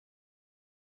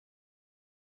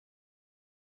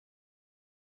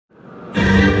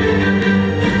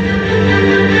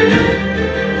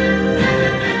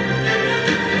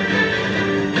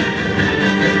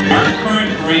Our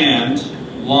current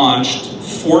brand launched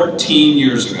 14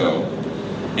 years ago,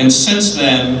 and since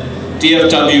then,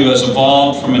 DFW has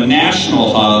evolved from a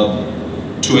national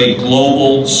hub to a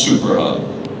global super hub.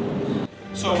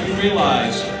 So we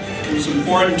realized it was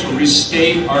important to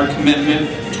restate our commitment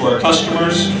to our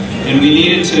customers, and we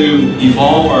needed to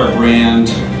evolve our brand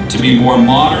to be more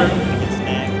modern,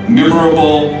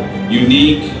 memorable,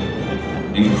 unique,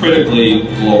 and critically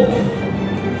global.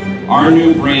 Our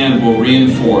new brand will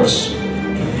reinforce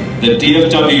that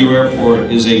DFW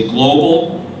Airport is a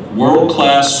global,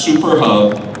 world-class super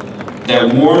hub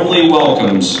that warmly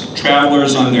welcomes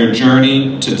travelers on their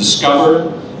journey to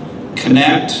discover,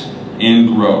 connect, and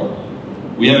grow.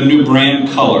 We have a new brand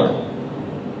color.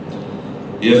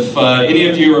 If any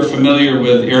of you are familiar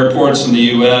with airports in the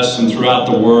US and throughout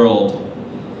the world,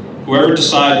 whoever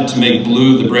decided to make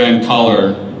blue the brand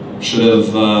color should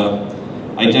have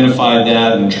identified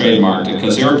that and trademarked it,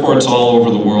 because airports all over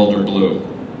the world are blue.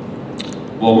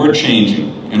 Well, we're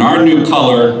changing, and our new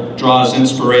color draws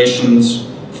inspirations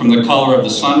from the color of the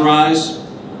sunrise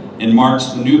and marks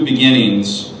the new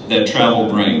beginnings that travel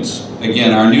brings.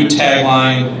 Again, our new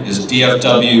tagline is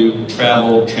DFW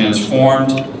Travel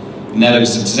Transformed, and that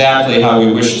is exactly how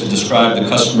we wish to describe the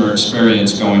customer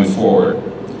experience going forward.